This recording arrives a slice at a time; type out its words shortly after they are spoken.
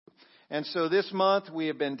And so this month we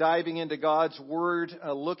have been diving into God's Word,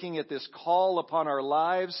 looking at this call upon our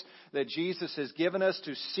lives that Jesus has given us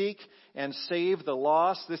to seek and save the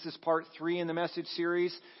lost. This is part 3 in the message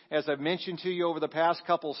series. As I've mentioned to you over the past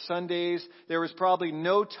couple Sundays, there is probably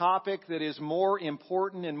no topic that is more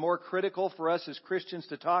important and more critical for us as Christians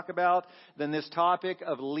to talk about than this topic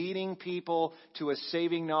of leading people to a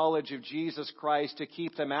saving knowledge of Jesus Christ to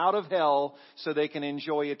keep them out of hell so they can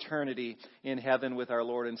enjoy eternity in heaven with our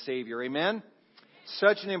Lord and Savior. Amen?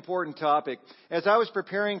 Such an important topic. As I was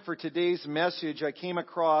preparing for today's message, I came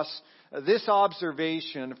across this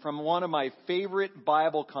observation from one of my favorite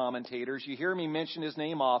Bible commentators. You hear me mention his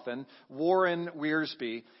name often, Warren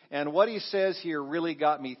Wiersbe. And what he says here really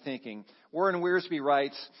got me thinking. Warren Wiersbe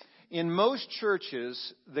writes, "In most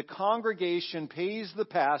churches, the congregation pays the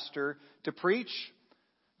pastor to preach,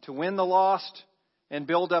 to win the lost, and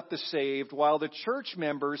build up the saved, while the church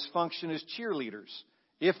members function as cheerleaders,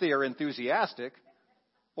 if they are enthusiastic,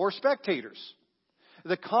 or spectators.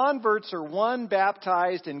 The converts are one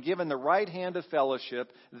baptized and given the right hand of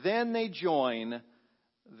fellowship. Then they join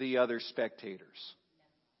the other spectators."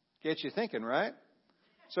 Get you thinking, right?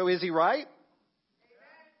 So is he right?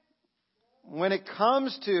 When it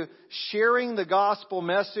comes to sharing the gospel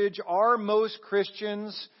message, are most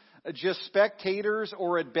Christians just spectators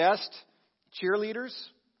or at best cheerleaders?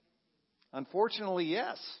 Unfortunately,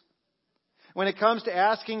 yes. When it comes to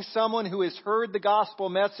asking someone who has heard the gospel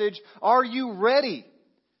message, are you ready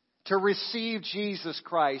to receive Jesus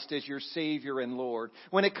Christ as your Savior and Lord?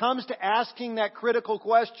 When it comes to asking that critical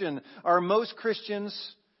question, are most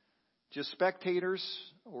Christians just spectators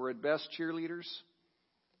or at best cheerleaders?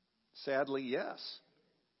 Sadly, yes.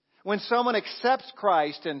 When someone accepts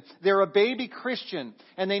Christ and they're a baby Christian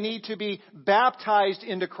and they need to be baptized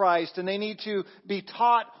into Christ and they need to be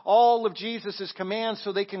taught all of Jesus' commands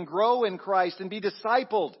so they can grow in Christ and be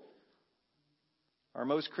discipled, are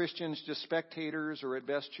most Christians just spectators or at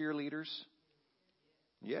best cheerleaders?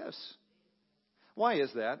 Yes. Why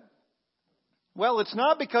is that? Well, it's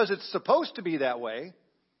not because it's supposed to be that way.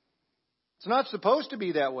 It's not supposed to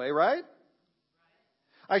be that way, right?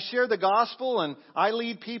 I share the gospel and I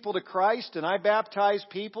lead people to Christ and I baptize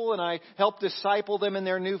people and I help disciple them in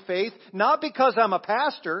their new faith. Not because I'm a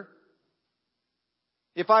pastor.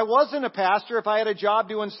 If I wasn't a pastor, if I had a job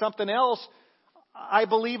doing something else, I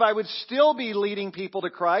believe I would still be leading people to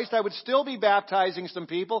Christ. I would still be baptizing some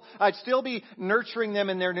people. I'd still be nurturing them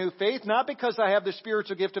in their new faith. Not because I have the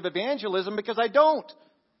spiritual gift of evangelism, because I don't.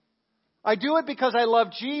 I do it because I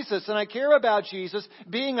love Jesus and I care about Jesus.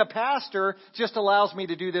 Being a pastor just allows me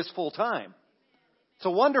to do this full time. It's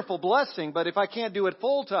a wonderful blessing, but if I can't do it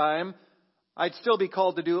full time, I'd still be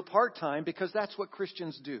called to do it part time because that's what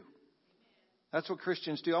Christians do. That's what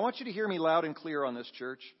Christians do. I want you to hear me loud and clear on this,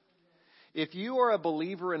 church. If you are a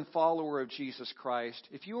believer and follower of Jesus Christ,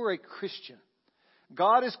 if you are a Christian,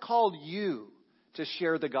 God has called you to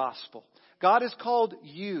share the gospel. God has called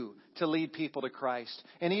you to lead people to Christ.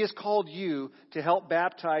 And He has called you to help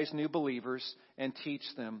baptize new believers and teach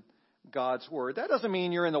them God's Word. That doesn't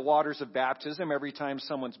mean you're in the waters of baptism every time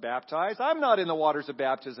someone's baptized. I'm not in the waters of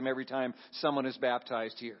baptism every time someone is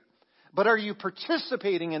baptized here. But are you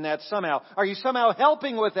participating in that somehow? Are you somehow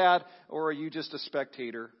helping with that? Or are you just a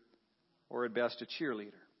spectator or at best a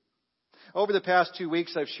cheerleader? Over the past 2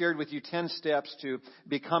 weeks, I've shared with you 10 steps to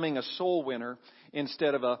becoming a soul winner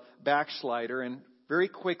instead of a backslider. And very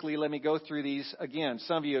quickly, let me go through these again.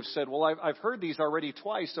 Some of you have said, well, I've heard these already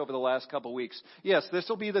twice over the last couple of weeks. Yes, this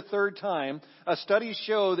will be the third time. Studies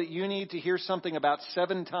show that you need to hear something about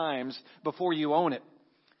 7 times before you own it.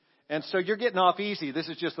 And so you're getting off easy. This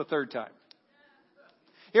is just the third time.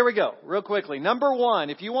 Here we go, real quickly. Number 1,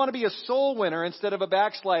 if you want to be a soul winner instead of a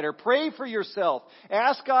backslider, pray for yourself.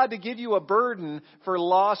 Ask God to give you a burden for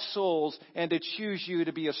lost souls and to choose you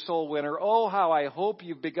to be a soul winner. Oh, how I hope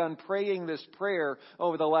you've begun praying this prayer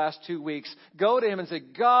over the last 2 weeks. Go to Him and say,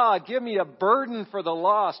 God, give me a burden for the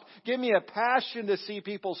lost. Give me a passion to see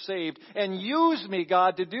people saved. And use me,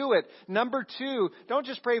 God, to do it. Number 2, don't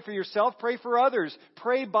just pray for yourself, pray for others.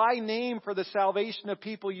 Pray by name for the salvation of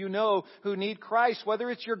people you know who need Christ, whether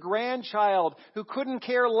it's your grandchild who couldn't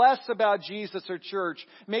care less about Jesus or church.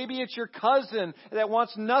 Maybe it's your cousin that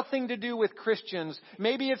wants nothing to do with Christians.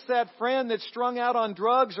 Maybe it's that friend that's strung out on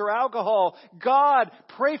drugs or alcohol. God,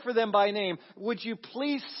 pray for them by name. Would you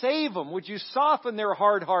please save them? Would you soften their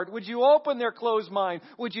hard heart? Would you open their closed mind?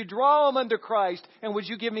 Would you draw them unto Christ? And would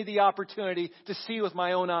you give me the opportunity to see with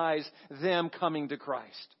my own eyes them coming to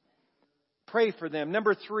Christ? Pray for them.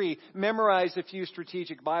 Number 3, memorize a few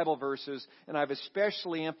strategic Bible verses, and I've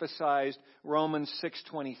especially emphasized Romans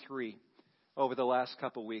 6:23 over the last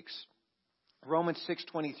couple weeks. Romans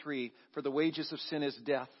 6:23, for the wages of sin is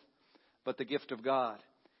death, but the gift of God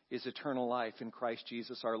is eternal life in Christ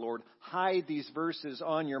Jesus our Lord. Hide these verses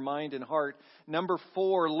on your mind and heart. Number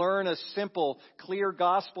 4, learn a simple, clear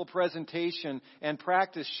gospel presentation and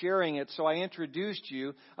practice sharing it. So I introduced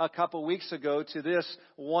you a couple weeks ago to this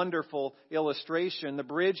wonderful illustration, the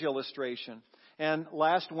bridge illustration. And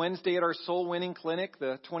last Wednesday at our soul winning clinic,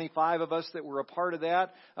 the 25 of us that were a part of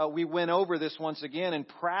that, we went over this once again and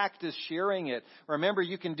practiced sharing it. Remember,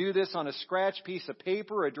 you can do this on a scratch piece of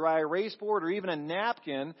paper, a dry erase board, or even a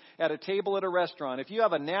napkin at a table at a restaurant. If you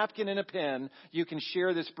have a napkin and a pen, you can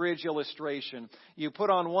share this bridge illustration. You put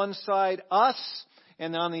on one side us,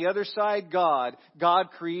 and on the other side God. God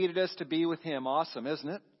created us to be with Him. Awesome, isn't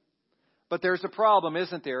it? But there's a problem,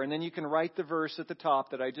 isn't there? And then you can write the verse at the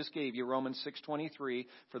top that I just gave you, Romans 6:23,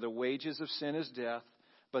 for the wages of sin is death,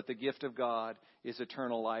 but the gift of God is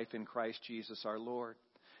eternal life in Christ Jesus our Lord.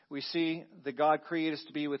 We see that God created us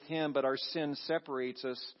to be with Him, but our sin separates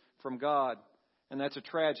us from God. And that's a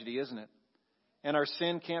tragedy, isn't it? And our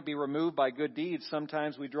sin can't be removed by good deeds.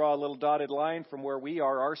 Sometimes we draw a little dotted line from where we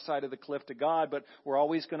are, our side of the cliff, to God, but we're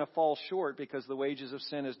always going to fall short because the wages of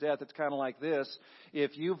sin is death. It's kind of like this.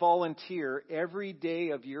 If you volunteer every day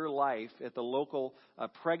of your life at the local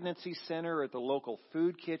pregnancy center, at the local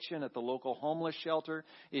food kitchen, at the local homeless shelter,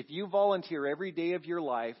 if you volunteer every day of your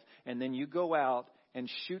life and then you go out and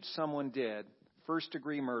shoot someone dead,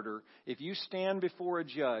 first-degree murder, if you stand before a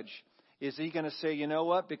judge, is he going to say, you know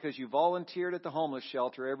what, because you volunteered at the homeless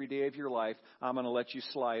shelter every day of your life, I'm going to let you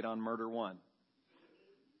slide on murder one?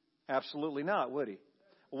 Absolutely not, would he?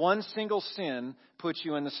 One single sin puts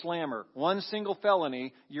you in the slammer. One single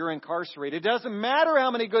felony, you're incarcerated. It doesn't matter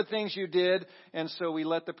how many good things you did. And so we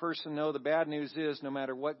let the person know the bad news is no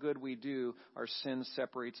matter what good we do, our sin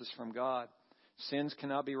separates us from God. Sins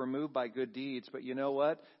cannot be removed by good deeds. But you know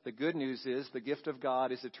what? The good news is the gift of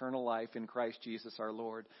God is eternal life in Christ Jesus our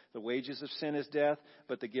Lord. The wages of sin is death,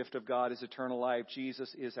 but the gift of God is eternal life.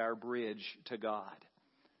 Jesus is our bridge to God.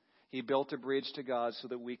 He built a bridge to God so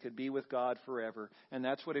that we could be with God forever. And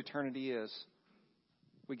that's what eternity is.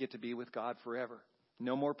 We get to be with God forever.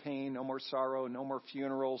 No more pain, no more sorrow, no more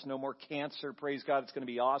funerals, no more cancer. Praise God, it's going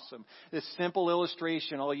to be awesome. This simple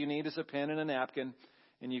illustration, all you need is a pen and a napkin,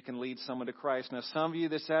 and you can lead someone to Christ. Now, some of you,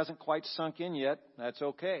 this hasn't quite sunk in yet. That's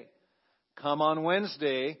okay. Come on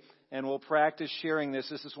Wednesday, and we'll practice sharing this.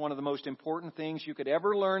 This is one of the most important things you could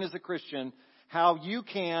ever learn as a Christian, how you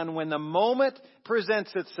can, when the moment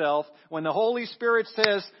presents itself, when the Holy Spirit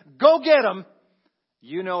says, go get them,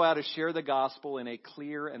 you know how to share the gospel in a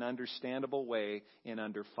clear and understandable way in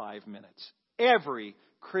under 5 minutes. Every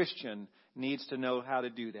Christian needs to know how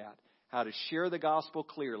to do that, how to share the gospel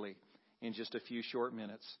clearly in just a few short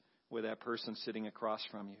minutes with that person sitting across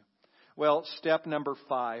from you. Well, step number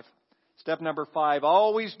 5. Step number 5,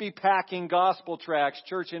 always be packing gospel tracts,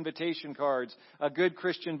 church invitation cards, a good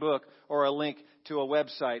Christian book, or a link to a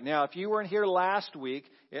website. Now, if you weren't here last week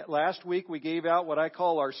we gave out what I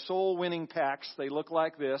call our soul winning packs. They look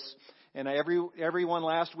like this. And everyone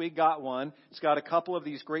last week got one. It's got a couple of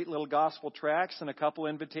these great little gospel tracts and a couple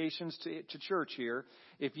invitations to church here.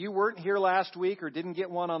 If you weren't here last week or didn't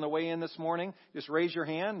get one on the way in this morning, just raise your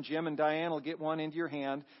hand. Jim and Diane will get one into your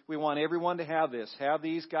hand. We want everyone to have this. Have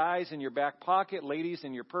these guys in your back pocket, ladies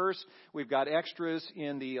in your purse. We've got extras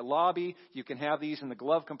in the lobby. You can have these in the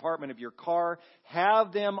glove compartment of your car.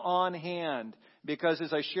 Have them on hand. Because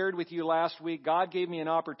as I shared with you last week, God gave me an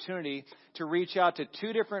opportunity to reach out to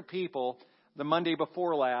 2 different people the Monday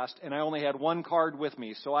before last, and I only had one card with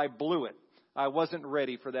me, so I blew it. I wasn't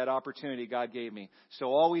ready for that opportunity God gave me. So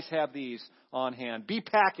always have these on hand. Be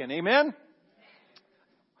packing, amen?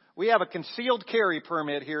 We have a concealed carry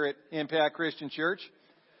permit here at Impact Christian Church.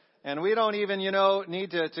 And we don't even,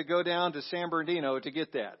 need to go down to San Bernardino to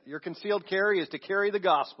get that. Your concealed carry is to carry the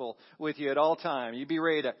gospel with you at all time. You be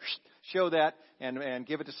ready to show that and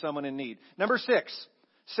give it to someone in need. Number 6.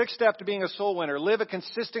 6th step to being a soul winner. Live a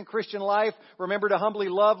consistent Christian life. Remember to humbly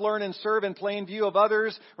love, learn, and serve in plain view of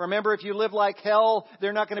others. Remember, if you live like hell,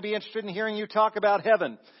 they're not going to be interested in hearing you talk about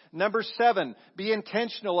heaven. Number 7, be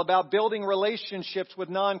intentional about building relationships with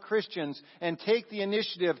non-Christians and take the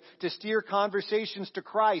initiative to steer conversations to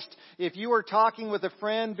Christ. If you are talking with a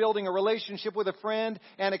friend, building a relationship with a friend,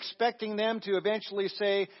 and expecting them to eventually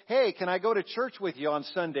say, hey, can I go to church with you on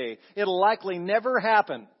Sunday? It'll likely never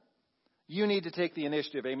happen. You need to take the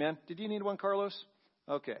initiative. Amen? Did you need one, Carlos?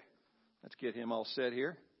 Okay. Let's get him all set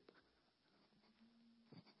here.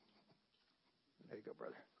 There you go,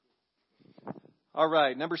 brother. All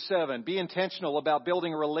right. Number 7, be intentional about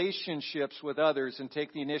building relationships with others and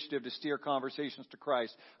take the initiative to steer conversations to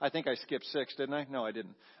Christ. I think I skipped 6, didn't I? No, I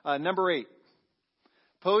didn't. Number 8.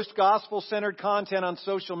 Post gospel-centered content on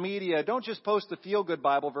social media. Don't just post the feel-good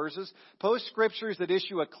Bible verses. Post scriptures that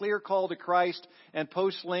issue a clear call to Christ, and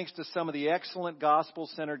post links to some of the excellent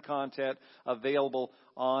gospel-centered content available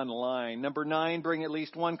online. Number 9, bring at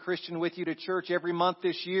least one Christian with you to church every month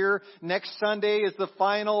this year. Next Sunday is the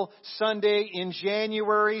final Sunday in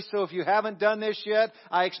January, so if you haven't done this yet,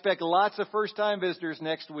 I expect lots of first-time visitors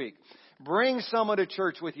next week. Bring someone to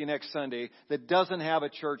church with you next Sunday that doesn't have a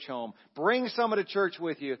church home. Bring someone to church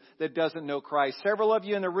with you that doesn't know Christ. Several of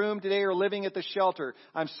you in the room today are living at the shelter.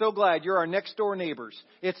 I'm so glad you're our next door neighbors.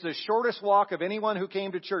 It's the shortest walk of anyone who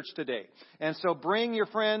came to church today. And so bring your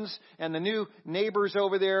friends and the new neighbors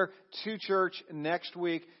over there to church next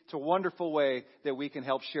week. It's a wonderful way that we can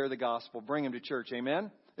help share the gospel. Bring them to church.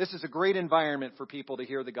 Amen? This is a great environment for people to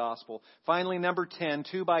hear the gospel. Finally, number 10,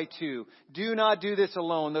 2 by 2. Do not do this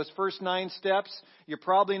alone. Those first 9 steps, you're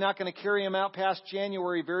probably not going to carry them out past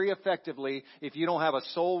January very effectively if you don't have a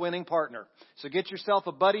soul-winning partner. So get yourself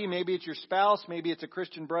a buddy. Maybe it's your spouse. Maybe it's a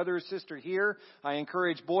Christian brother or sister here. I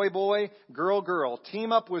encourage boy, girl, girl.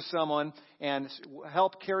 Team up with someone and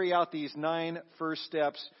help carry out these 9 first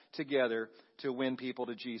steps together to win people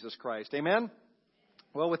to Jesus Christ. Amen?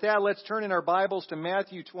 Well, with that, let's turn in our Bibles to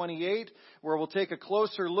Matthew 28, where we'll take a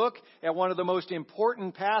closer look at one of the most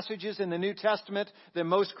important passages in the New Testament that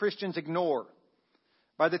most Christians ignore.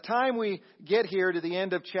 By the time we get here to the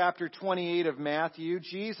end of chapter 28 of Matthew,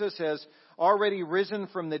 Jesus has already risen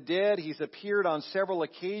from the dead. He's appeared on several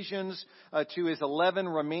occasions to his 11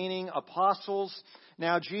 remaining apostles.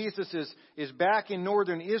 Now Jesus is back in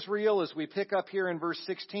northern Israel as we pick up here in verse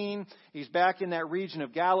 16. He's back in that region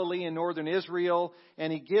of Galilee in northern Israel,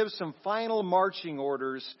 and he gives some final marching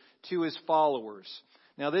orders to his followers.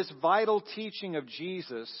 Now this vital teaching of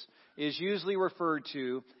Jesus is usually referred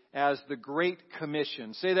to as the Great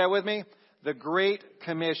Commission. Say that with me. The Great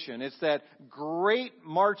Commission. It's that great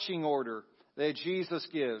marching order that Jesus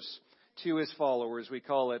gives to his followers. We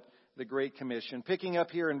call it the Great Commission. Picking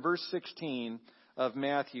up here in verse 16 of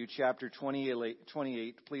Matthew chapter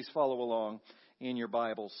 28. Please follow along in your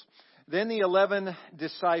Bibles. Then the 11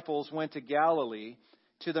 disciples went to Galilee,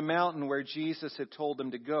 to the mountain where Jesus had told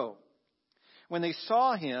them to go. When they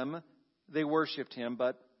saw him, they worshipped him,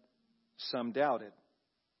 but some doubted.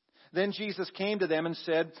 Then Jesus came to them and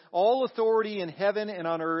said, "All authority in heaven and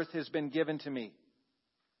on earth has been given to me.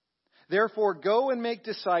 Therefore go and make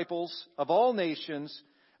disciples of all nations,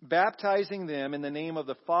 baptizing them in the name of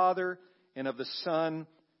the Father and of the Son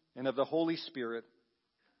and of the Holy Spirit,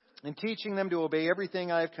 and teaching them to obey everything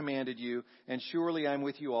I have commanded you, and surely I'm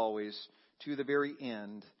with you always to the very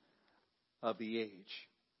end of the age."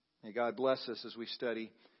 May God bless us as we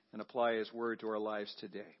study and apply His Word to our lives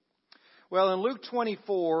today. Well, in Luke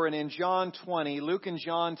 24 and in John 20, Luke and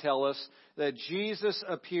John tell us that Jesus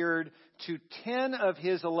appeared to 10 of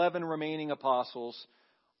his 11 remaining apostles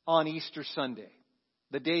on Easter Sunday,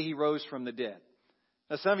 the day he rose from the dead.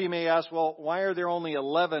 Now, some of you may ask, well, why are there only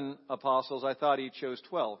 11 apostles? I thought he chose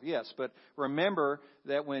 12. Yes, but remember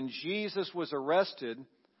that when Jesus was arrested,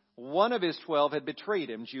 one of his 12 had betrayed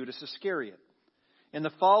him, Judas Iscariot. And the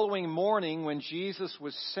following morning, when Jesus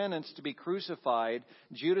was sentenced to be crucified,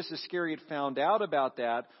 Judas Iscariot found out about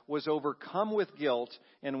that, was overcome with guilt,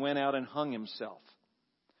 and went out and hung himself.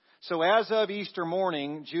 So as of Easter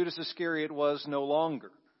morning, Judas Iscariot was no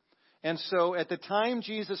longer. And so at the time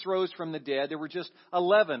Jesus rose from the dead, there were just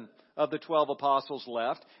 11 of the 12 apostles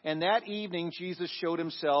left. And that evening, Jesus showed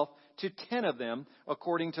himself to 10 of them,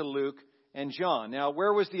 according to Luke and John. Now,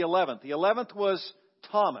 where was the 11th? The 11th was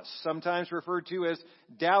Thomas, sometimes referred to as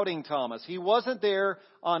Doubting Thomas. He wasn't there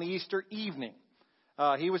on Easter evening.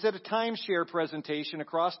 He was at a timeshare presentation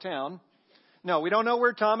across town. No, we don't know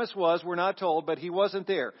where Thomas was. We're not told, but he wasn't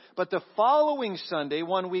there. But the following Sunday,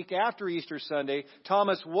 1 week after Easter Sunday,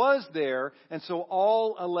 Thomas was there, and so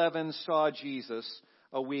all 11 saw Jesus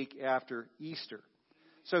a week after Easter.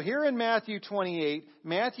 So here in Matthew 28,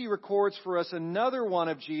 Matthew records for us another one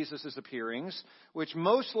of Jesus' appearings, which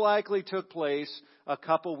most likely took place a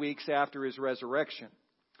couple weeks after his resurrection.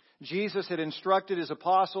 Jesus had instructed his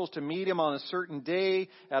apostles to meet him on a certain day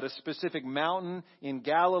at a specific mountain in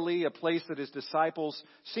Galilee, a place that his disciples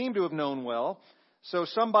seem to have known well. So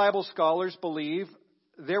some Bible scholars believe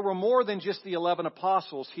there were more than just the 11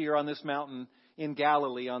 apostles here on this mountain in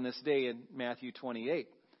Galilee on this day in Matthew 28.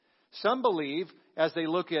 Some believe, as they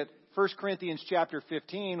look at 1 Corinthians chapter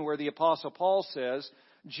 15, where the Apostle Paul says,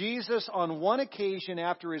 Jesus, on one occasion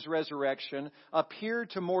after his resurrection,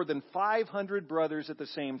 appeared to more than 500 brothers at the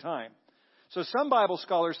same time. So some Bible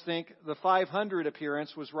scholars think the 500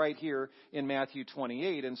 appearance was right here in Matthew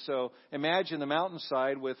 28. And so imagine the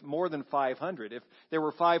mountainside with more than 500. If there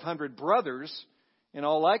were 500 brothers In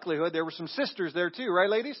all likelihood, there were some sisters there too, right,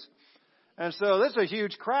 ladies? And so this is a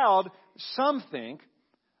huge crowd, some think.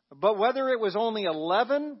 But whether it was only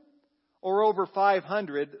 11 or over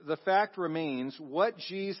 500, the fact remains what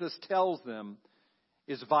Jesus tells them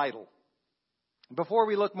is vital. Before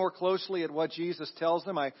we look more closely at what Jesus tells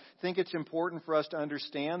them, I think it's important for us to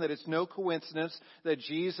understand that it's no coincidence that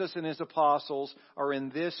Jesus and his apostles are in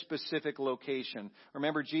this specific location.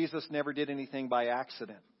 Remember, Jesus never did anything by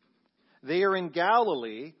accident. They are in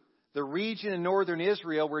Galilee, the region in northern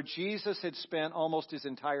Israel where Jesus had spent almost his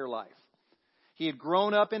entire life. He had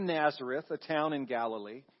grown up in Nazareth, a town in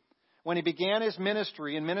Galilee. When he began his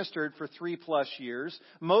ministry and ministered for 3+ years,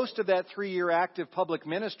 most of that 3-year active public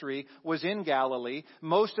ministry was in Galilee.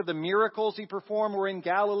 Most of the miracles he performed were in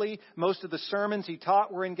Galilee. Most of the sermons he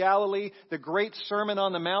taught were in Galilee. The great Sermon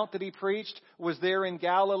on the Mount that he preached was there in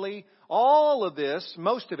Galilee. All of this,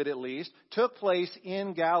 most of it at least, took place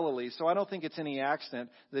in Galilee. So I don't think it's any accident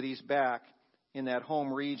that he's back in that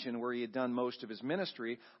home region where he had done most of his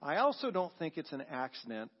ministry. I also don't think it's an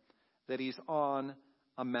accident that he's on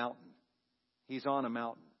a mountain. He's on a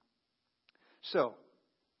mountain. So,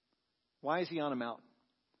 why is he on a mountain?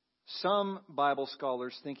 Some Bible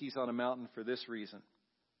scholars think he's on a mountain for this reason.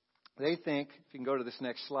 They think, if you can go to this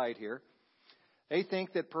next slide here, they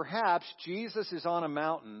think that perhaps Jesus is on a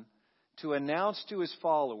mountain to announce to his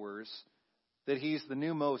followers that he's the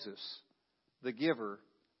new Moses, the giver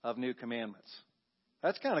of new commandments.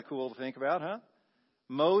 That's kind of cool to think about, huh?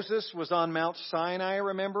 Moses was on Mount Sinai,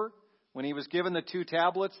 remember? When he was given the 2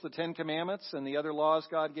 tablets, the 10 commandments, and the other laws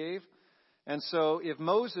God gave. And so if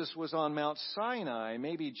Moses was on Mount Sinai,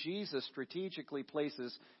 maybe Jesus strategically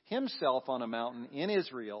places himself on a mountain in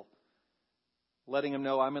Israel, letting him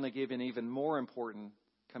know, I'm going to give an even more important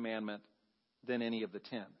commandment than any of the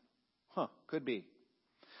 10. Could be.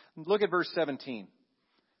 Look at verse 17.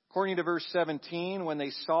 According to verse 17, when they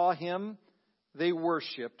saw him, they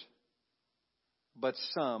worshipped, but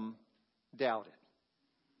some doubted.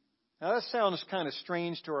 Now that sounds kind of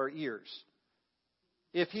strange to our ears.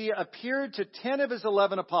 If he appeared to 10 of his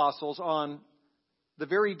 11 apostles on the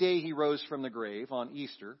very day he rose from the grave, on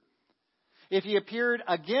Easter, if he appeared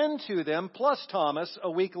again to them, plus Thomas, a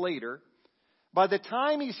week later, by the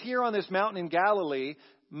time he's here on this mountain in Galilee,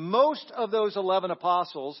 most of those 11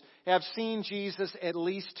 apostles have seen Jesus at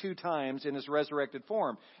least 2 times in his resurrected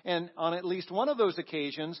form. And on at least one of those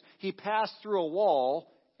occasions, he passed through a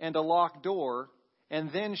wall and a locked door and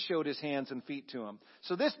then showed his hands and feet to him.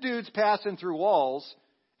 So this dude's passing through walls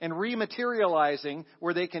and rematerializing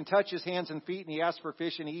where they can touch his hands and feet, and he asks for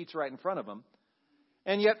fish and he eats right in front of them.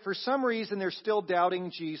 And yet, for some reason, they're still doubting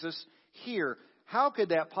Jesus here. How could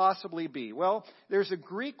that possibly be? Well, there's a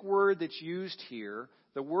Greek word that's used here,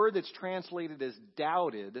 the word that's translated as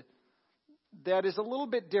doubted, that is a little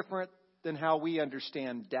bit different than how we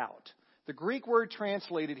understand doubt. The Greek word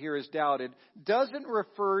translated here as doubted doesn't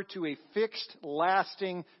refer to a fixed,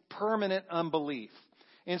 lasting, permanent unbelief.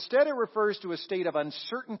 Instead, it refers to a state of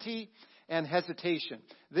uncertainty and hesitation.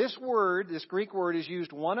 This Greek word, is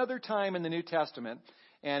used one other time in the New Testament,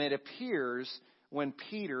 and it appears when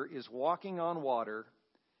Peter is walking on water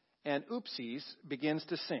and begins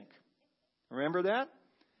to sink. Remember that?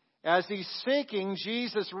 As he's sinking,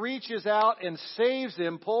 Jesus reaches out and saves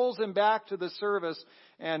him, pulls him back to the surface,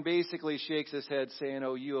 and basically shakes his head saying,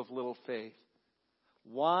 "Oh, you of little faith,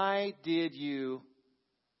 why did you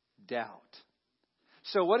doubt?"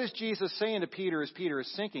 So what is Jesus saying to Peter as Peter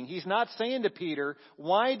is sinking? He's not saying to Peter,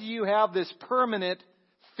 "Why do you have this permanent,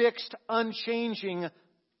 fixed, unchanging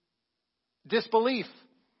disbelief?"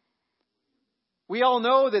 We all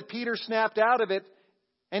know that Peter snapped out of it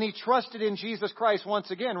and he trusted in Jesus Christ once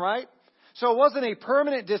again, right? So it wasn't a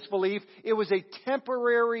permanent disbelief. It was a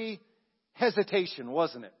temporary hesitation,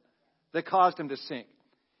 wasn't it, that caused him to sink.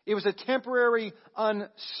 It was a temporary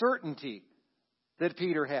uncertainty that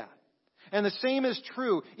Peter had. And the same is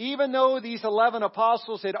true. Even though these 11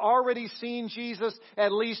 apostles had already seen Jesus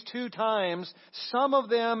at least 2 times, some of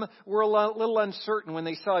them were a little uncertain when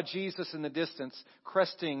they saw Jesus in the distance,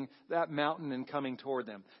 cresting that mountain and coming toward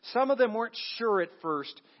them. Some of them weren't sure at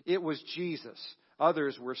first it was Jesus.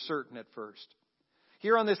 Others were certain at first.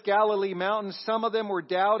 Here on this Galilee mountain, some of them were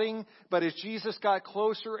doubting, but as Jesus got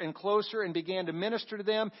closer and closer and began to minister to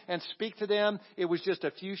them and speak to them, it was just a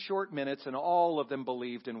few short minutes and all of them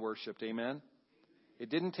believed and worshiped. Amen? It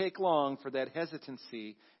didn't take long for that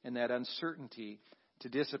hesitancy and that uncertainty to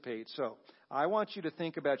dissipate. So, I want you to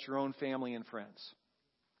think about your own family and friends.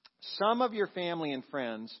 Some of your family and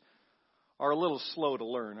friends are a little slow to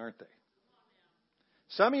learn, aren't they?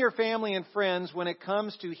 Some of your family and friends, when it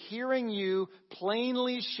comes to hearing you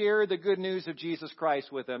plainly share the good news of Jesus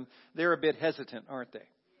Christ with them, they're a bit hesitant, aren't they?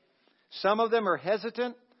 Some of them are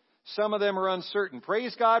hesitant. Some of them are uncertain.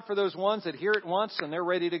 Praise God for those ones that hear it once and they're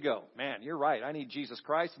ready to go. Man, you're right. I need Jesus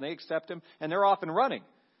Christ. And they accept Him and they're off and running.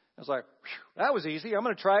 I was like, that was easy. I'm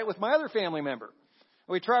going to try it with my other family member.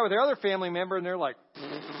 We try it with their other family member and they're like,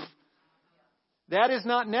 that is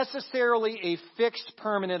not necessarily a fixed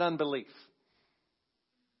permanent unbelief.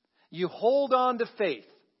 You hold on to faith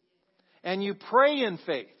and you pray in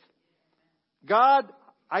faith. God,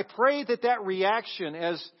 I pray that that reaction,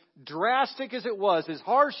 as drastic as it was, as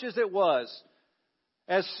harsh as it was,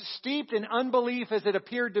 as steeped in unbelief as it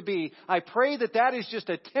appeared to be, I pray that that is just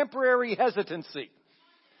a temporary hesitancy.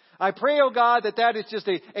 I pray, oh God, that that is just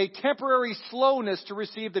a temporary slowness to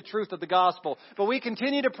receive the truth of the gospel. But we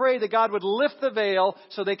continue to pray that God would lift the veil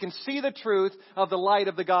so they can see the truth of the light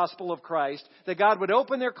of the gospel of Christ. That God would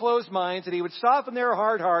open their closed minds, that He would soften their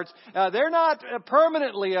hard hearts. They're not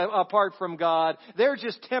permanently apart from God. They're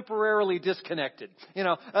just temporarily disconnected.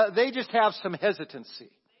 They just have some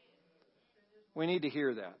hesitancy. We need to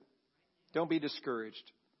hear that. Don't be discouraged.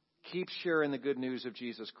 Keep sharing the good news of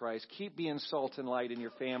Jesus Christ. Keep being salt and light in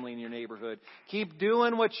your family and your neighborhood. Keep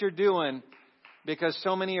doing what you're doing, because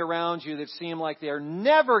so many around you that seem like they are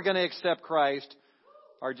never going to accept Christ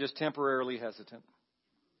are just temporarily hesitant.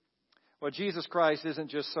 Well, Jesus Christ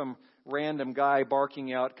isn't just some random guy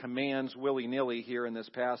barking out commands willy-nilly here in this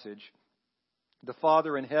passage. The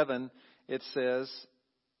Father in heaven, it says,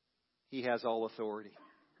 He has all authority.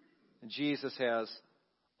 And Jesus has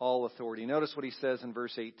all authority. Notice what He says in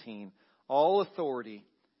verse 18. All authority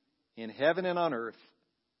in heaven and on earth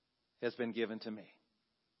has been given to me.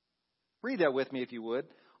 Read that with me if you would.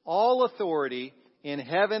 All authority in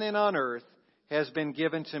heaven and on earth has been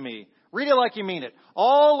given to me. Read it like you mean it.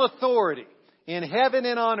 All authority in heaven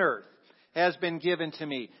and on earth has been given to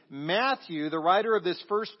me. Matthew, the writer of this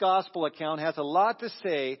first gospel account, has a lot to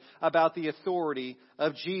say about the authority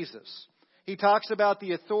of Jesus. He talks about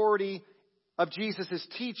the authority of Jesus'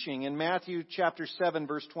 teaching in Matthew chapter 7,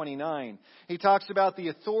 verse 29. He talks about the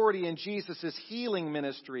authority in Jesus' healing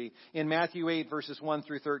ministry in Matthew 8, verses 1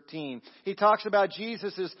 through 13. He talks about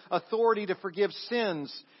Jesus' authority to forgive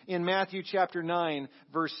sins in Matthew chapter 9,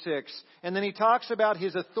 verse 6. And then he talks about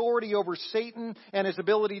His authority over Satan and His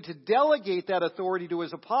ability to delegate that authority to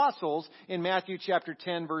His apostles in Matthew chapter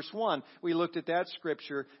 10, verse 1. We looked at that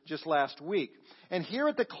scripture just last week. And here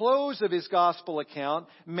at the close of his gospel account,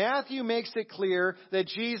 Matthew makes it clear that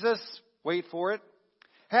Jesus, wait for it,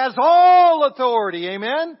 has all authority.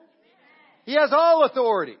 Amen? He has all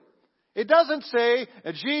authority. It doesn't say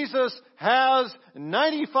Jesus has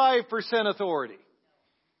 95% authority.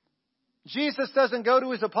 Jesus doesn't go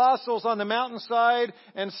to His apostles on the mountainside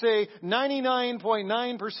and say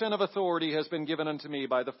 99.9% of authority has been given unto me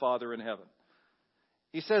by the Father in heaven.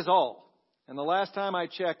 He says all. And the last time I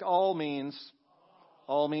checked, all means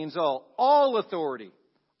all. All authority.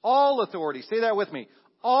 All authority. Say that with me.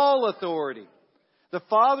 All authority. The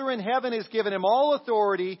Father in heaven has given Him all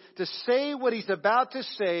authority to say what He's about to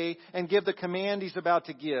say and give the command He's about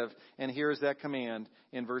to give. And here's that command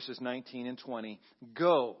in verses 19 and 20.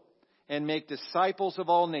 Go and make disciples of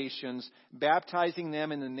all nations, baptizing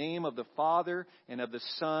them in the name of the Father and of the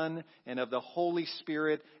Son and of the Holy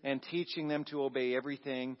Spirit, and teaching them to obey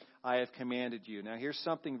everything I have commanded you. Now, here's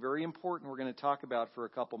something very important we're going to talk about for a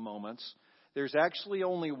couple moments. There's actually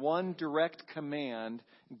only one direct command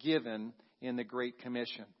given in the Great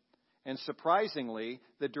Commission. And surprisingly,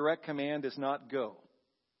 the direct command is not go.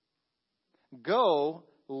 Go,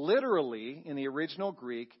 literally, in the original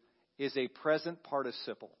Greek, is a present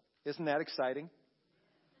participle. Isn't that exciting?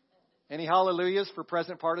 Any hallelujahs for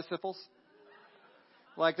present participles?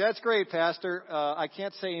 Like, that's great, Pastor. I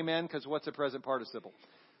can't say amen because what's a present participle?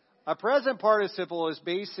 A present participle is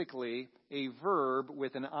basically a verb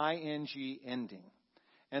with an ing ending.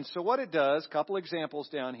 And so what it does, a couple examples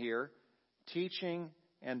down here, teaching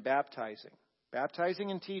and baptizing.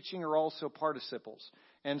 Baptizing and teaching are also participles.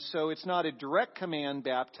 And so it's not a direct command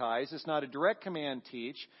baptize. It's not a direct command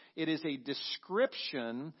teach. It is a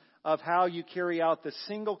description of how you carry out the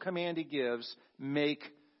single command He gives, make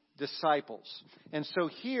disciples. And so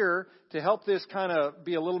here, to help this kind of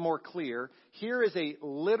be a little more clear, here is a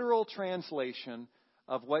literal translation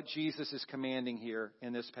of what Jesus is commanding here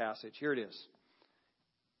in this passage. Here it is.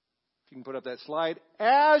 If you can put up that slide.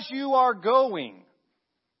 As you are going.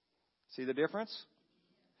 See the difference?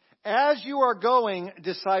 As you are going,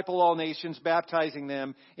 disciple all nations, baptizing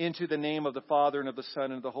them into the name of the Father and of the Son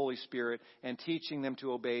and of the Holy Spirit, and teaching them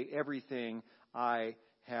to obey everything I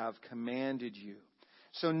have commanded you.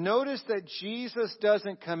 So notice that Jesus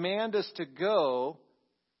doesn't command us to go.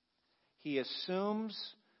 He assumes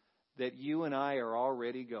that you and I are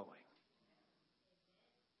already going.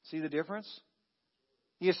 See the difference?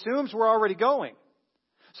 He assumes we're already going.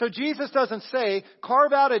 So Jesus doesn't say,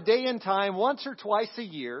 carve out a day and time once or twice a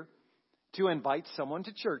year to invite someone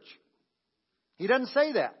to church. He doesn't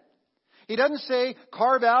say that. He doesn't say,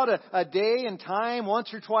 carve out a day and time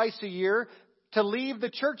once or twice a year to leave the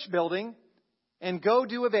church building and go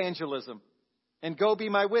do evangelism and go be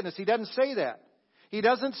my witness. He doesn't say that. He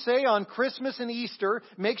doesn't say on Christmas and Easter,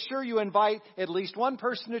 make sure you invite at least one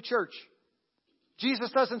person to church. Jesus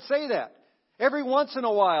doesn't say that. Every once in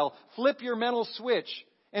a while, flip your mental switch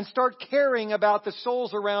and start caring about the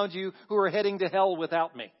souls around you who are heading to hell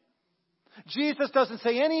without me. Jesus doesn't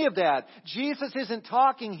say any of that. Jesus isn't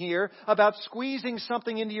talking here about squeezing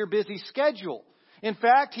something into your busy schedule. In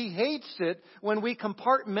fact, He hates it when we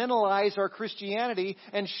compartmentalize our Christianity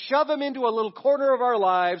and shove Him into a little corner of our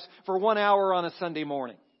lives for 1 hour on a Sunday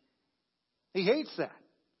morning. He hates that.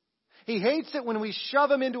 He hates it when we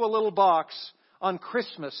shove Him into a little box on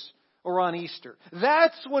Christmas or on Easter.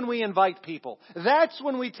 That's when we invite people. That's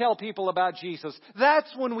when we tell people about Jesus.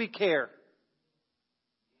 That's when we care.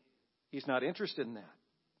 He's not interested in that.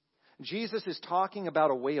 Jesus is talking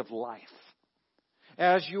about a way of life.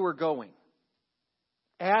 As you are going.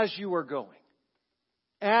 As you are going.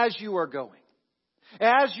 As you are going.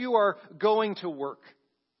 As you are going to work.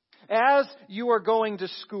 As you are going to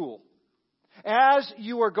school. As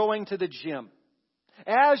you are going to the gym.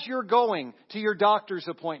 As you're going to your doctor's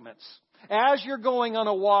appointments. As you're going on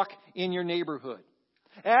a walk in your neighborhood.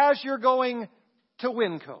 As you're going to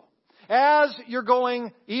Winco. As you're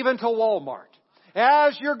going even to Walmart.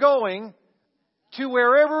 As you're going to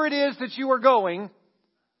wherever it is that you are going,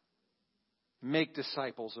 make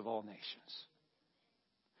disciples of all nations.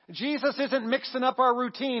 Jesus isn't mixing up our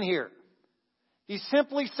routine here. He's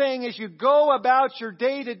simply saying as you go about your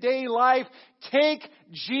day-to-day life, take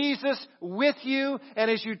Jesus with you.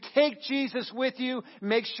 And as you take Jesus with you,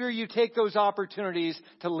 make sure you take those opportunities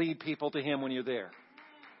to lead people to Him when you're there.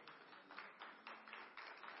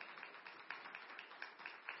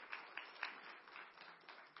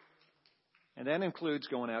 And that includes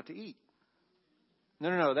going out to eat.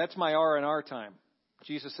 No, that's my R&R time.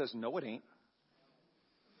 Jesus says, no, it ain't.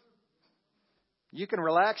 You can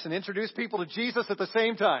relax and introduce people to Jesus at the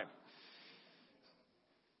same time.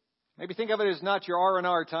 Maybe think of it as not your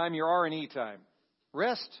R&R time, your R&E time.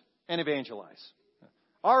 Rest and evangelize.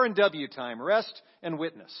 R&W time, rest and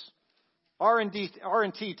witness.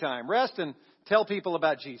 R&T time, rest and tell people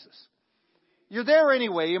about Jesus. You're there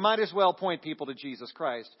anyway, you might as well point people to Jesus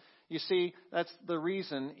Christ. You see, that's the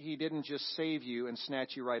reason He didn't just save you and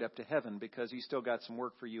snatch you right up to heaven, because He's still got some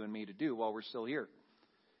work for you and me to do while we're still here.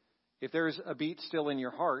 If there's a beat still in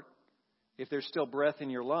your heart, if there's still breath in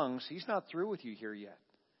your lungs, He's not through with you here yet.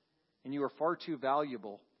 And you are far too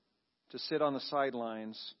valuable to sit on the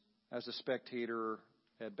sidelines as a spectator or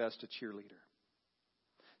at best a cheerleader.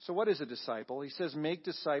 So what is a disciple? He says, make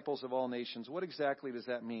disciples of all nations. What exactly does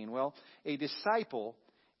that mean? Well, a disciple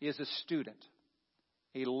is a student,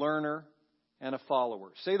 a learner, and a follower.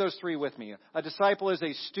 Say those three with me. A disciple is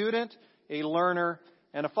a student, a learner,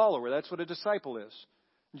 and a follower. That's what a disciple is.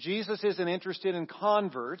 Jesus isn't interested in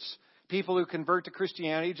converts, people who convert to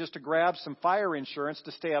Christianity just to grab some fire insurance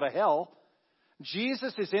to stay out of hell.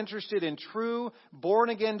 Jesus is interested in true,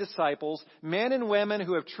 born-again disciples, men and women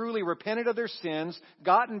who have truly repented of their sins,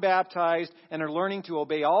 gotten baptized, and are learning to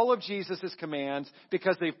obey all of Jesus' commands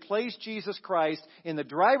because they've placed Jesus Christ in the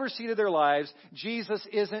driver's seat of their lives. Jesus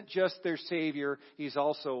isn't just their Savior. He's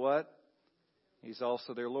also what? He's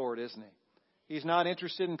also their Lord, isn't He? He's not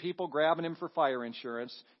interested in people grabbing Him for fire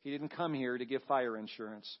insurance. He didn't come here to give fire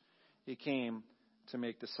insurance. He came to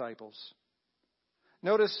make disciples.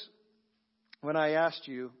 Notice when I asked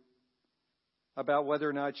you about whether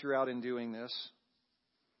or not you're out and doing this,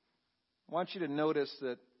 I want you to notice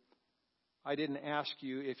that I didn't ask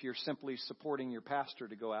you if you're simply supporting your pastor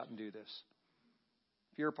to go out and do this.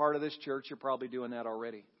 If you're a part of this church, you're probably doing that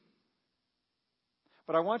already.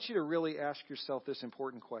 But I want you to really ask yourself this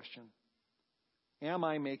important question. Am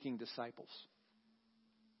I making disciples?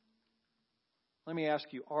 Let me ask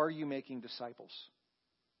you, are you making disciples?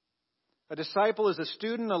 A disciple is a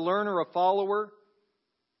student, a learner, a follower.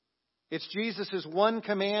 It's Jesus' one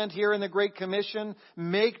command here in the Great Commission.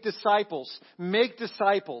 Make disciples. Make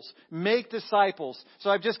disciples. Make disciples.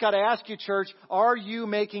 So I've just got to ask you, church, are you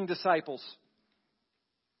making disciples?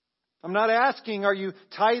 I'm not asking, are you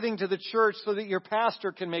tithing to the church so that your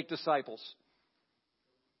pastor can make disciples?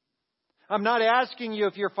 I'm not asking you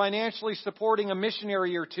if you're financially supporting a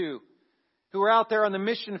missionary or two who are out there on the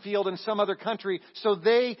mission field in some other country so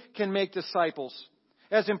they can make disciples.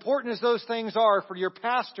 As important as those things are for your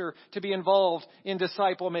pastor to be involved in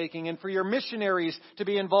disciple making and for your missionaries to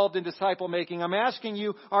be involved in disciple making, I'm asking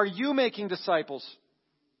you, are you making disciples?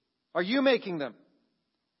 Are you making them?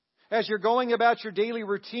 As you're going about your daily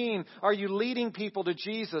routine, are you leading people to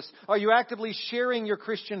Jesus? Are you actively sharing your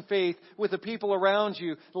Christian faith with the people around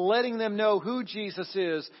you, letting them know who Jesus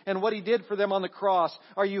is and what He did for them on the cross?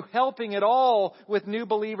 Are you helping at all with new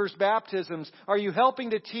believers' baptisms? Are you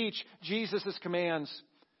helping to teach Jesus' commands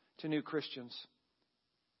to new Christians?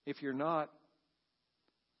 If you're not,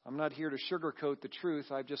 I'm not here to sugarcoat the truth.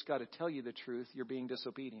 I've just got to tell you the truth. You're being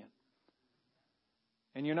disobedient.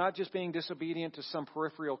 And you're not just being disobedient to some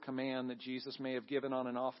peripheral command that Jesus may have given on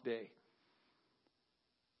an off day.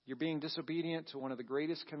 You're being disobedient to one of the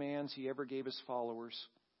greatest commands He ever gave His followers,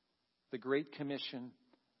 the Great Commission,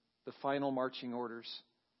 the final marching orders.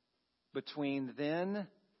 Between then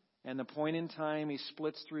and the point in time He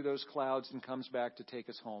splits through those clouds and comes back to take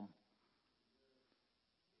us home.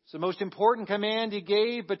 It's the most important command He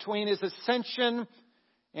gave between His ascension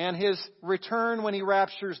and His return when He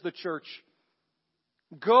raptures the church.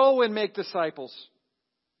 Go and make disciples.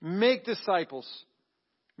 Make disciples.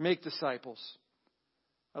 Make disciples.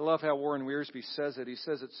 I love how Warren Wiersbe says it. He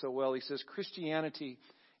says it so well. He says, Christianity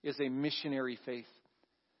is a missionary faith.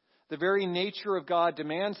 The very nature of God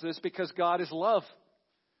demands this because God is love.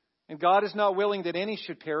 And God is not willing that any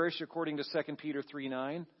should perish, according to 2 Peter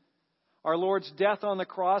 3:9. Our Lord's death on the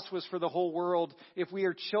cross was for the whole world. If we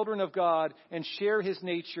are children of God and share His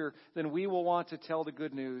nature, then we will want to tell the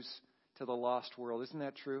good news to the lost world. Isn't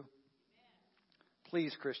that true?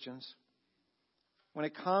 Please, Christians, when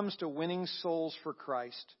it comes to winning souls for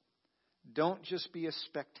Christ, don't just be a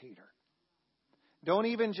spectator. Don't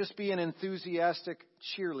even just be an enthusiastic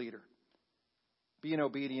cheerleader. Be an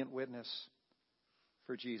obedient witness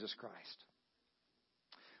for Jesus Christ.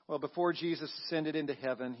 Well, before Jesus ascended into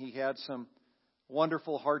heaven, He had some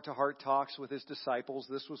wonderful heart-to-heart talks with His disciples.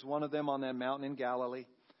 This was one of them on that mountain in Galilee.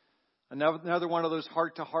 Another one of those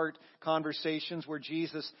heart-to-heart conversations where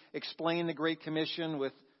Jesus explained the Great Commission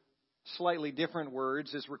with slightly different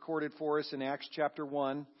words is recorded for us in Acts chapter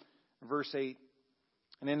 1, verse 8.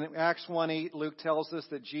 And in Acts 1:8, Luke tells us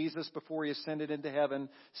that Jesus, before He ascended into heaven,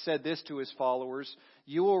 said this to His followers: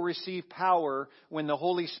 "You will receive power when the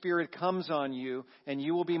Holy Spirit comes on you, and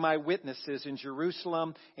you will be my witnesses in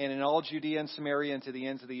Jerusalem and in all Judea and Samaria and to the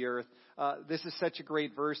ends of the earth." This is such a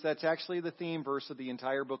great verse. That's actually the theme verse of the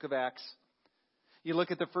entire book of Acts. You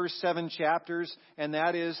look at the first 7 chapters, and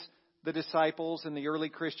that is the disciples and the early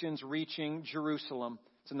Christians reaching Jerusalem.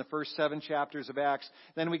 It's in the first 7 chapters of Acts.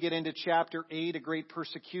 Then we get into chapter 8. A great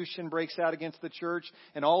persecution breaks out against the church.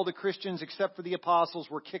 And all the Christians, except for the apostles,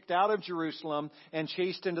 were kicked out of Jerusalem and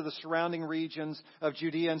chased into the surrounding regions of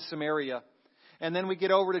Judea and Samaria. And then we get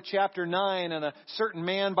over to chapter 9, and a certain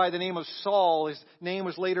man by the name of Saul, his name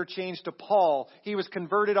was later changed to Paul. He was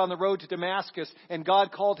converted on the road to Damascus, and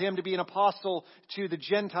God called him to be an apostle to the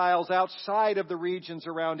Gentiles outside of the regions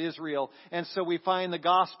around Israel. And so we find the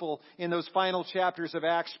gospel in those final chapters of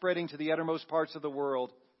Acts spreading to the uttermost parts of the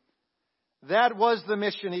world. That was the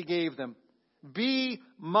mission He gave them. Be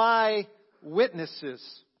my witnesses.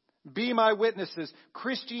 Be my witnesses.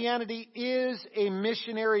 Christianity is a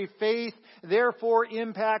missionary faith. Therefore,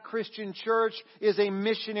 Impact Christian Church is a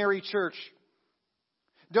missionary church.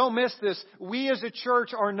 Don't miss this. We as a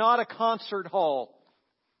church are not a concert hall.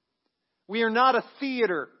 We are not a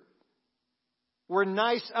theater where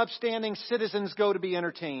nice, upstanding citizens go to be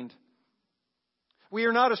entertained. We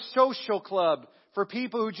are not a social club for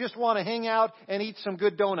people who just want to hang out and eat some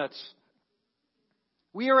good donuts.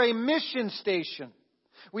 We are a mission station.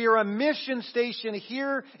 We are a mission station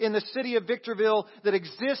here in the city of Victorville that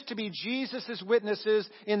exists to be Jesus' witnesses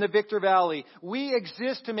in the Victor Valley. We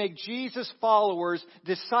exist to make Jesus followers,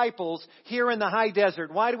 disciples, here in the high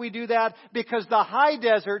desert. Why do we do that? Because the high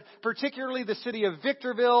desert, particularly the city of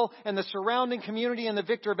Victorville and the surrounding community in the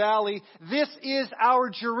Victor Valley, this is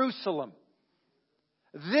our Jerusalem.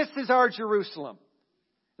 This is our Jerusalem.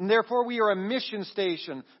 And therefore we are a mission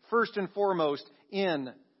station, first and foremost,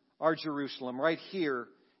 in our Jerusalem, right here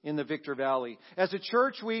in the Victor Valley. As a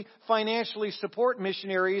church, we financially support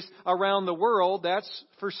missionaries around the world, that's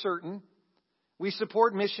for certain. We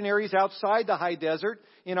support missionaries outside the high desert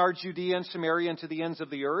in our Judea and Samaria and to the ends of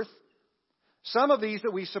the earth. Some of these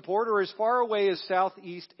that we support are as far away as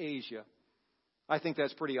Southeast Asia. I think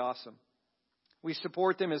that's pretty awesome. We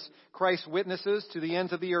support them as Christ's witnesses to the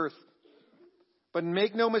ends of the earth. But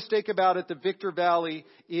make no mistake about it, the Victor Valley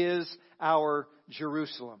is our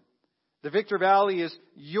Jerusalem. The Victor Valley is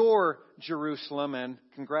your Jerusalem, and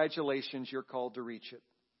congratulations, you're called to reach it.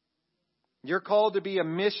 You're called to be a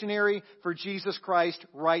missionary for Jesus Christ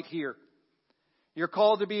right here. You're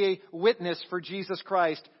called to be a witness for Jesus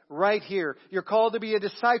Christ right here. You're called to be a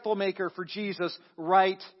disciple maker for Jesus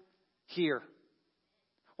right here.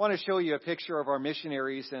 I want to show you a picture of our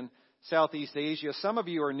missionaries in Southeast Asia. Some of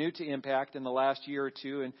you are new to Impact in the last year or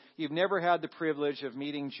two, and you've never had the privilege of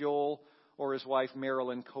meeting Joel or his wife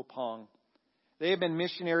Marilyn Kopong. They have been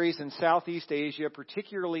missionaries in Southeast Asia,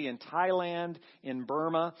 particularly in Thailand, in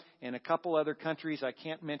Burma, and a couple other countries I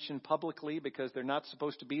can't mention publicly because they're not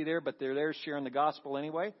supposed to be there, but they're there sharing the gospel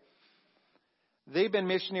anyway. They've been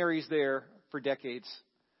missionaries there for decades.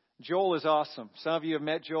 Joel is awesome. Some of you have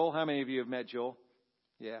met Joel. How many of you have met Joel?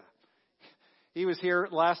 Yeah. He was here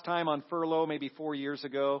last time on furlough, maybe 4 years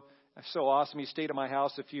ago. So awesome. He stayed at my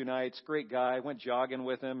house a few nights. Great guy. Went jogging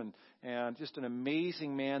with him and just an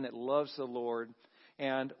amazing man that loves the Lord.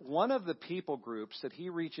 And one of the people groups that he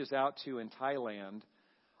reaches out to in Thailand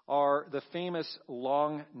are the famous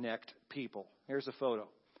long-necked people. Here's a photo.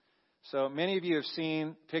 So many of you have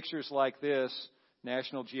seen pictures like this,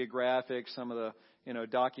 National Geographic, some of the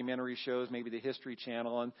documentary shows, maybe the History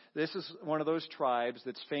Channel. And this is one of those tribes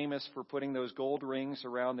that's famous for putting those gold rings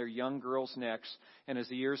around their young girls' necks. And as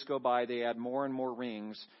the years go by, they add more and more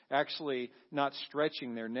rings, actually not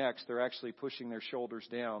stretching their necks. They're actually pushing their shoulders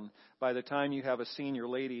down. By the time you have a senior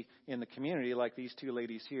lady in the community, like these two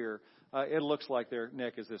ladies here, it looks like their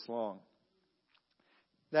neck is this long.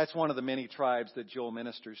 That's one of the many tribes that Joel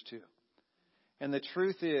ministers to. And the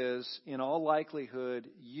truth is, in all likelihood,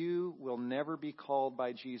 you will never be called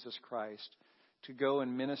by Jesus Christ to go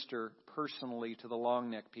and minister personally to the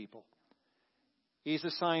long-neck people. He's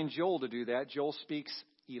assigned Joel to do that. Joel speaks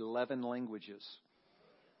 11 languages.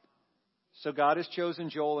 So God has chosen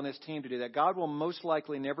Joel and his team to do that. God will most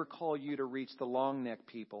likely never call you to reach the long-neck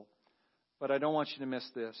people. But I don't want you to miss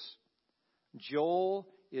this. Joel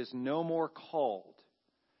is no more called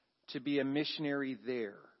to be a missionary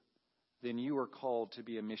there than you are called to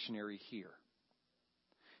be a missionary here.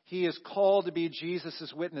 He is called to be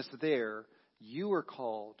Jesus' witness there. You are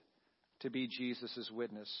called to be Jesus'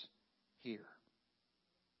 witness here.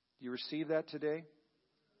 Do you receive that today?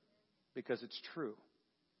 Because it's true.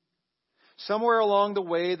 Somewhere along the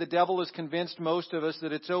way, the devil has convinced most of us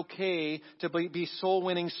that it's okay to be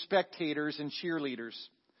soul-winning spectators and cheerleaders.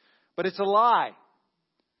 But it's a lie.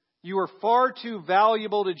 You are far too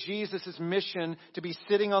valuable to Jesus' mission to be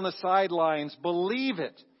sitting on the sidelines. Believe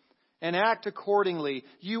it and act accordingly.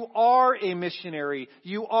 You are a missionary.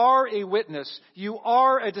 You are a witness. You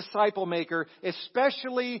are a disciple maker,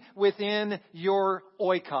 especially within your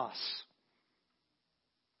oikos.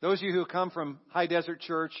 Those of you who come from High Desert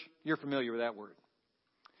Church, you're familiar with that word.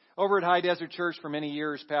 Over at High Desert Church for many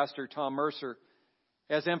years, Pastor Tom Mercer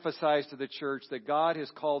has emphasized to the church that God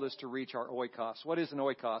has called us to reach our oikos. What is an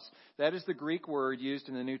oikos? That is the Greek word used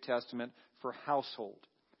in the New Testament for household.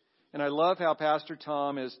 And I love how Pastor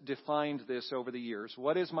Tom has defined this over the years.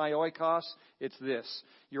 What is my oikos? It's this.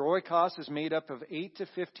 Your oikos is made up of 8 to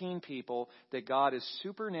 15 people that God has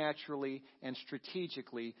supernaturally and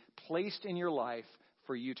strategically placed in your life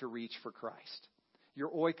for you to reach for Christ. Your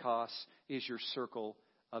oikos is your circle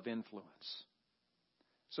of influence.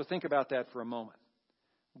 So think about that for a moment.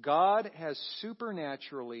 God has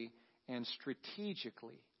supernaturally and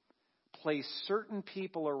strategically placed certain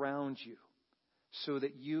people around you so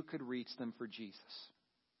that you could reach them for Jesus.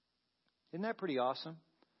 Isn't that pretty awesome?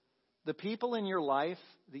 The people in your life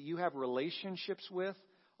that you have relationships with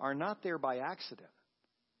are not there by accident.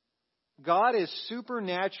 God has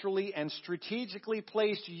supernaturally and strategically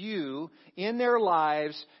placed you in their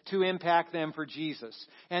lives to impact them for Jesus.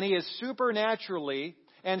 And He has supernaturally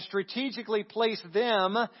and strategically placed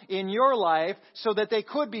them in your life so that they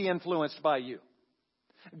could be influenced by you.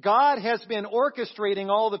 God has been orchestrating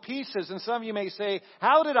all the pieces. And some of you may say,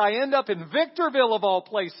 how did I end up in Victorville of all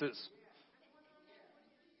places?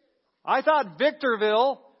 I thought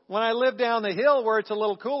Victorville, when I lived down the hill where it's a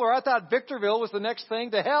little cooler, I thought Victorville was the next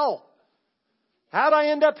thing to hell. How'd I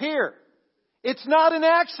end up here? It's not an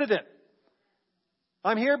accident.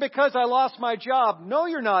 I'm here because I lost my job. No,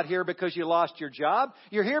 you're not here because you lost your job.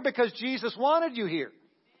 You're here because Jesus wanted you here.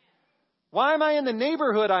 Why am I in the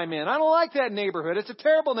neighborhood I'm in? I don't like that neighborhood. It's a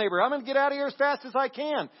terrible neighborhood. I'm going to get out of here as fast as I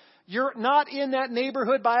can. You're not in that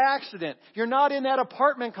neighborhood by accident. You're not in that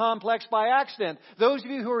apartment complex by accident. Those of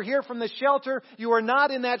you who are here from the shelter, you are not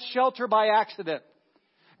in that shelter by accident.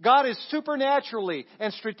 God has supernaturally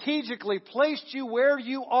and strategically placed you where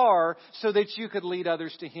you are so that you could lead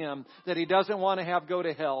others to Him that He doesn't want to have go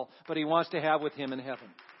to hell, but He wants to have with Him in heaven.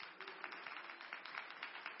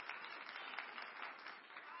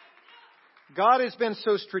 God has been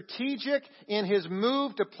so strategic in His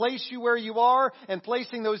move to place you where you are and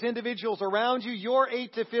placing those individuals around you. You're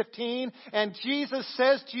 8 to 15, and Jesus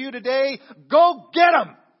says to you today, go get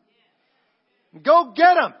them. Go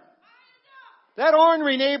get them. That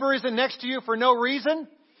ornery neighbor isn't next to you for no reason.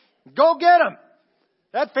 Go get them.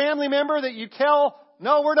 That family member that you tell,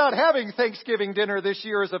 no, we're not having Thanksgiving dinner this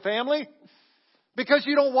year as a family because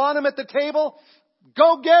you don't want them at the table,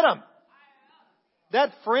 go get them.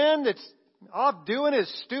 That friend that's off doing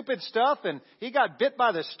his stupid stuff and he got bit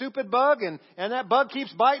by the stupid bug and that bug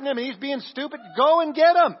keeps biting him and he's being stupid, go and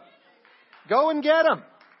get him. Go and get him.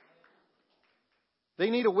 They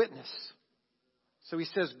need a witness. So He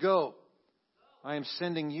says, go. I am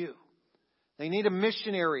sending you. They need a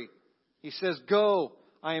missionary. He says, go.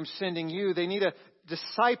 I am sending you. They need a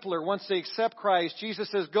discipler once they accept Christ. Jesus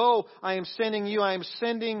says, go. I am sending you. I am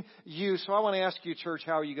sending you. So I want to ask you, church,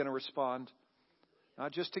 how are you going to respond?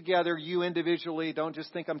 Not just together, you individually. Don't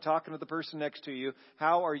just think I'm talking to the person next to you.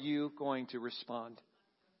 How are you going to respond?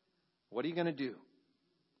 What are you going to do?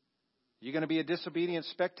 Are you going to be a disobedient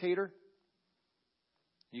spectator?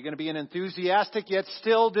 Are you going to be an enthusiastic yet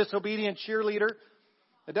still disobedient cheerleader?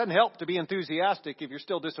 It doesn't help to be enthusiastic if you're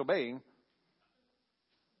still disobeying.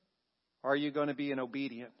 Are you going to be an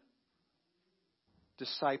obedient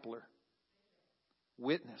discipler,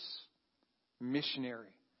 witness,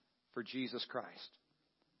 missionary for Jesus Christ?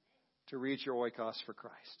 To reach your oikos for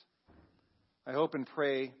Christ. I hope and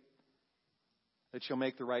pray that you'll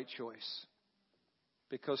make the right choice,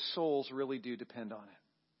 because souls really do depend on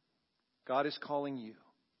it. God is calling you.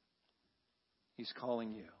 He's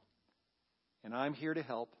calling you. And I'm here to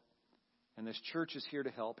help, and this church is here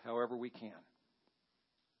to help however we can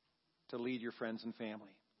to lead your friends and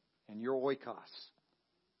family and your oikos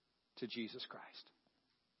to Jesus Christ.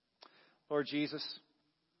 Lord Jesus,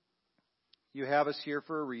 you have us here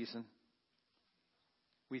for a reason.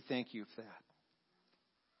 We thank you for that.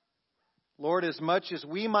 Lord, as much as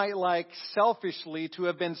we might like selfishly to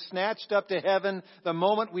have been snatched up to heaven the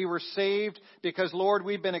moment we were saved, because, Lord,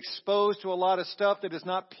 we've been exposed to a lot of stuff that is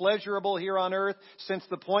not pleasurable here on earth since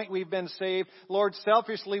the point we've been saved. Lord,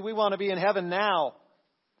 selfishly, we want to be in heaven now.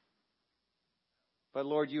 But,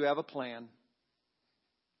 Lord, you have a plan.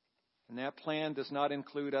 And that plan does not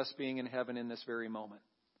include us being in heaven in this very moment,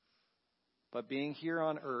 but being here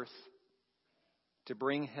on earth to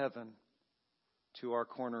bring heaven to our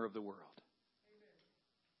corner of the world.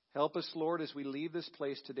 Help us, Lord, as we leave this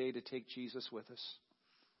place today to take Jesus with us.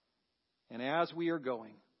 And as we are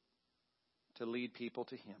going, to lead people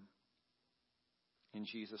to Him. In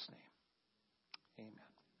Jesus' name.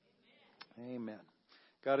 Amen. Amen.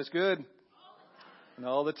 God is good. And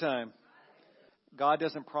all the time. God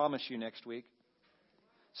doesn't promise you next week.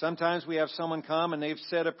 Sometimes we have someone come and they've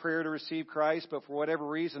said a prayer to receive Christ, but for whatever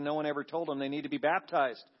reason, no one ever told them they need to be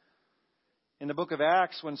baptized. In the book of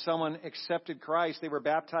Acts, when someone accepted Christ, they were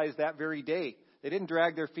baptized that very day. They didn't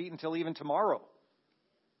drag their feet until even tomorrow.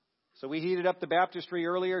 So we heated up the baptistry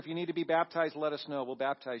earlier. If you need to be baptized, let us know. We'll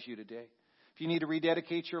baptize you today. If you need to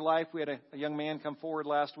rededicate your life, we had a young man come forward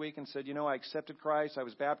last week and said, I accepted Christ. I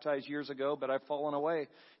was baptized years ago, but I've fallen away.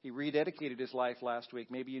 He rededicated his life last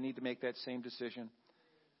week. Maybe you need to make that same decision.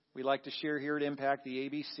 We like to share here at Impact the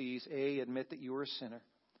ABCs. A, admit that you are a sinner.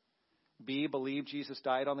 B, believe Jesus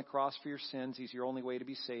died on the cross for your sins. He's your only way to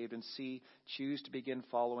be saved. And C, choose to begin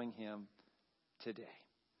following Him today.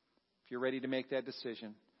 If you're ready to make that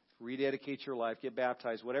decision, rededicate your life, get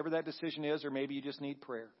baptized, whatever that decision is, or maybe you just need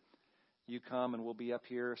prayer, you come and we'll be up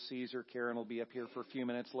here. Caesar, Karen will be up here for a few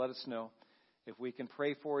minutes. Let us know if we can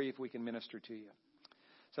pray for you, if we can minister to you.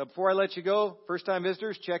 So before I let you go, first-time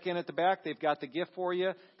visitors, check in at the back. They've got the gift for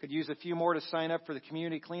you. Could use a few more to sign up for the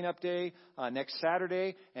Community Cleanup Day next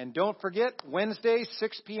Saturday. And don't forget, Wednesday,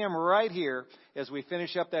 6 p.m. right here, as we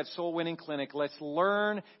finish up that soul winning clinic. Let's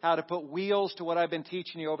learn how to put wheels to what I've been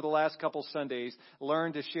teaching you over the last couple Sundays.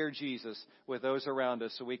 Learn to share Jesus with those around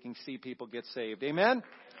us so we can see people get saved. Amen?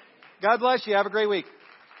 God bless you. Have a great week.